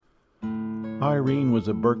Irene was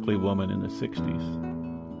a Berkeley woman in the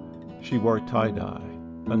 60s. She wore tie-dye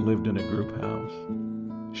and lived in a group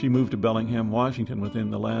house. She moved to Bellingham, Washington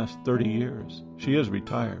within the last 30 years. She is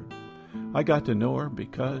retired. I got to know her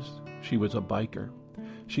because she was a biker.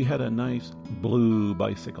 She had a nice blue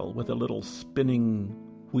bicycle with a little spinning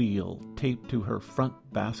wheel taped to her front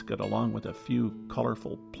basket along with a few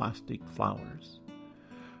colorful plastic flowers.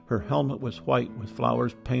 Her helmet was white with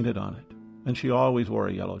flowers painted on it, and she always wore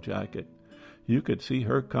a yellow jacket. You could see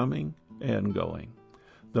her coming and going.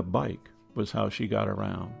 The bike was how she got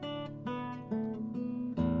around.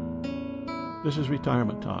 This is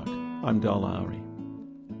Retirement Talk. I'm Del Lowry.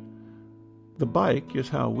 The bike is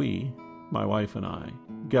how we, my wife and I,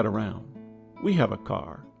 get around. We have a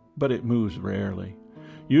car, but it moves rarely,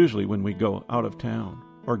 usually when we go out of town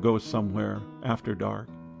or go somewhere after dark.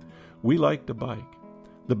 We like to bike.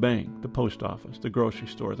 The bank, the post office, the grocery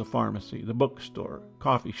store, the pharmacy, the bookstore,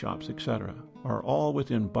 coffee shops, etc. are all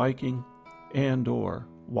within biking and or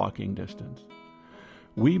walking distance.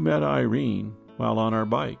 We met Irene while on our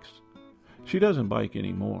bikes. She doesn't bike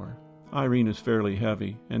anymore. Irene is fairly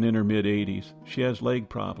heavy and in her mid-80s. She has leg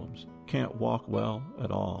problems, can't walk well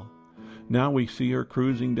at all. Now we see her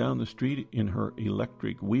cruising down the street in her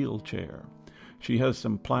electric wheelchair. She has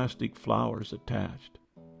some plastic flowers attached.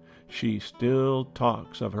 She still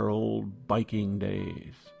talks of her old biking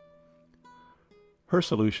days. Her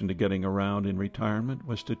solution to getting around in retirement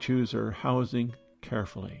was to choose her housing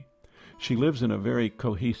carefully. She lives in a very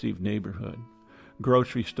cohesive neighborhood.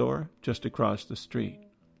 Grocery store just across the street.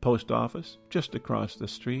 Post office just across the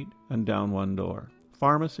street and down one door.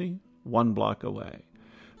 Pharmacy 1 block away.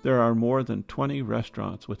 There are more than 20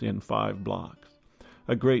 restaurants within 5 blocks.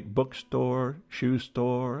 A great bookstore, shoe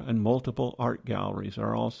store, and multiple art galleries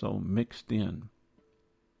are also mixed in.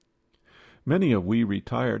 Many of we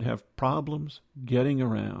retired have problems getting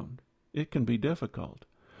around. It can be difficult.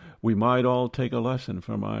 We might all take a lesson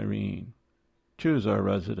from Irene. Choose our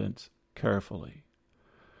residence carefully.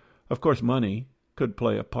 Of course, money could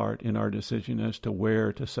play a part in our decision as to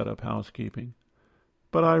where to set up housekeeping.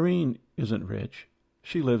 But Irene isn't rich.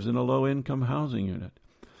 She lives in a low-income housing unit.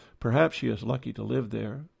 Perhaps she is lucky to live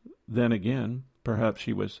there. Then again, perhaps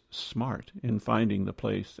she was smart in finding the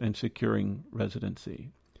place and securing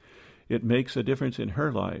residency. It makes a difference in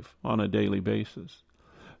her life on a daily basis.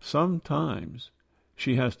 Sometimes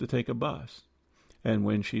she has to take a bus, and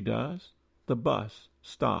when she does, the bus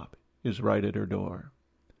stop is right at her door.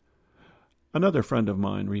 Another friend of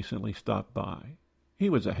mine recently stopped by.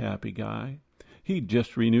 He was a happy guy. He'd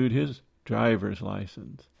just renewed his driver's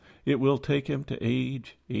license. It will take him to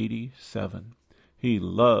age 87. He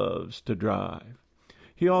loves to drive.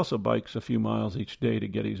 He also bikes a few miles each day to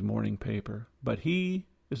get his morning paper, but he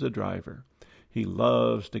is a driver. He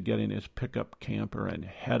loves to get in his pickup camper and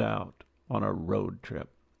head out on a road trip.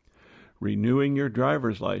 Renewing your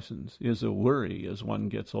driver's license is a worry as one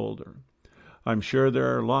gets older. I'm sure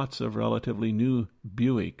there are lots of relatively new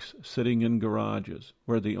Buicks sitting in garages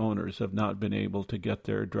where the owners have not been able to get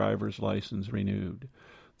their driver's license renewed.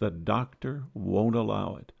 The doctor won't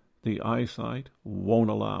allow it. The eyesight won't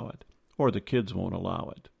allow it. Or the kids won't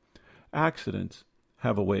allow it. Accidents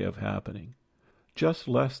have a way of happening. Just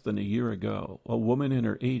less than a year ago, a woman in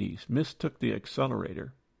her 80s mistook the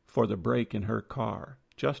accelerator for the brake in her car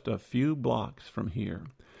just a few blocks from here.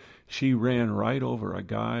 She ran right over a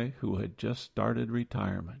guy who had just started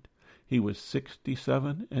retirement. He was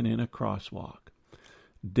 67 and in a crosswalk,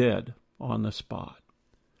 dead on the spot.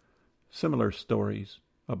 Similar stories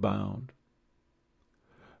abound.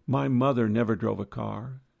 My mother never drove a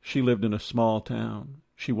car. She lived in a small town.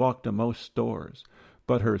 She walked to most stores,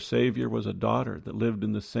 but her savior was a daughter that lived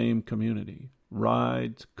in the same community.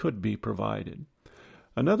 Rides could be provided.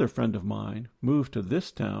 Another friend of mine moved to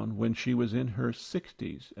this town when she was in her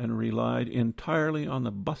 60s and relied entirely on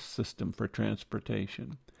the bus system for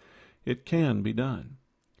transportation. It can be done.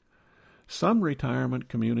 Some retirement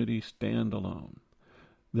communities stand alone.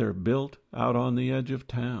 They're built out on the edge of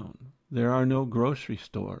town. There are no grocery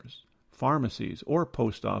stores, pharmacies, or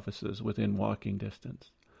post offices within walking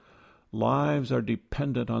distance. Lives are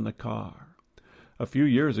dependent on the car. A few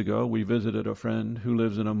years ago, we visited a friend who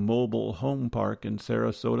lives in a mobile home park in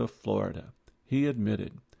Sarasota, Florida. He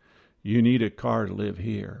admitted, "You need a car to live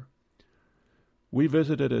here." We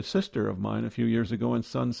visited a sister of mine a few years ago in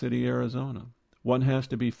Sun City, Arizona. One has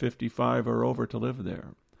to be 55 or over to live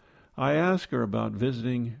there. I asked her about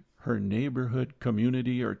visiting her neighborhood,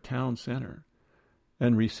 community, or town center,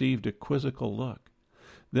 and received a quizzical look.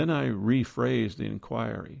 Then I rephrased the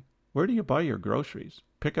inquiry. "Where do you buy your groceries?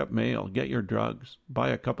 Pick up mail, get your drugs, buy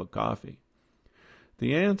a cup of coffee?"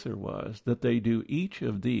 The answer was that they do each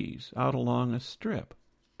of these out along a strip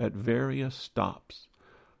at various stops.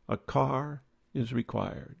 A car is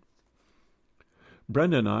required.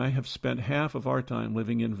 Brenda and I have spent half of our time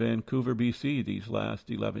living in Vancouver, BC these last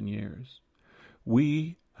 11 years.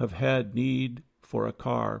 We have had need for a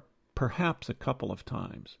car perhaps a couple of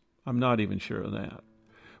times. I'm not even sure of that.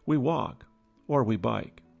 We walk or we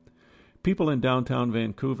bike. People in downtown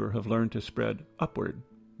Vancouver have learned to spread upward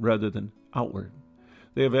rather than outward.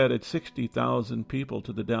 They have added 60,000 people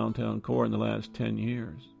to the downtown core in the last 10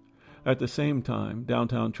 years. At the same time,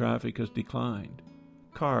 downtown traffic has declined.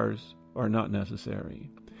 Cars are not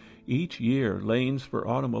necessary. Each year, lanes for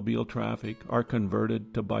automobile traffic are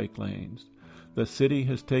converted to bike lanes. The city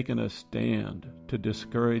has taken a stand to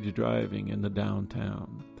discourage driving in the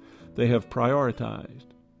downtown. They have prioritized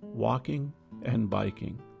walking and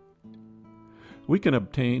biking. We can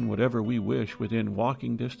obtain whatever we wish within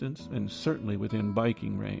walking distance and certainly within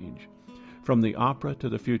biking range. From the opera to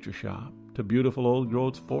the Future Shop, to beautiful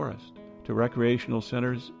old-growth forest, to recreational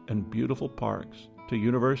centers and beautiful parks, to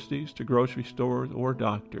universities, to grocery stores or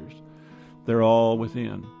doctors. They're all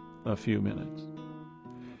within a few minutes.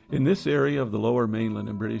 In this area of the Lower Mainland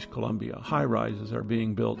in British Columbia, high-rises are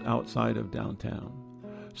being built outside of downtown.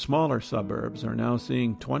 Smaller suburbs are now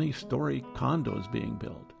seeing 20-story condos being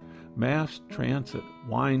built. Mass transit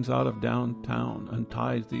winds out of downtown and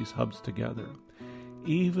ties these hubs together.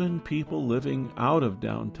 Even people living out of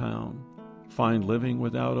downtown find living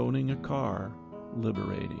without owning a car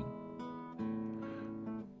liberating.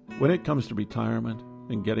 When it comes to retirement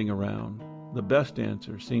and getting around, the best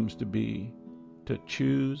answer seems to be to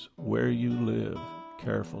choose where you live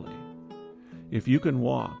carefully. If you can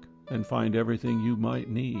walk and find everything you might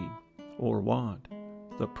need or want,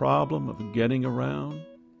 the problem of getting around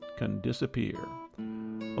can disappear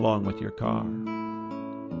along with your car.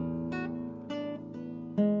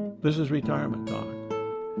 This is Retirement Talk.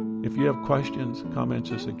 If you have questions,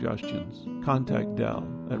 comments, or suggestions, contact Del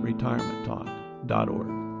at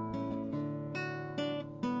retirementtalk.org.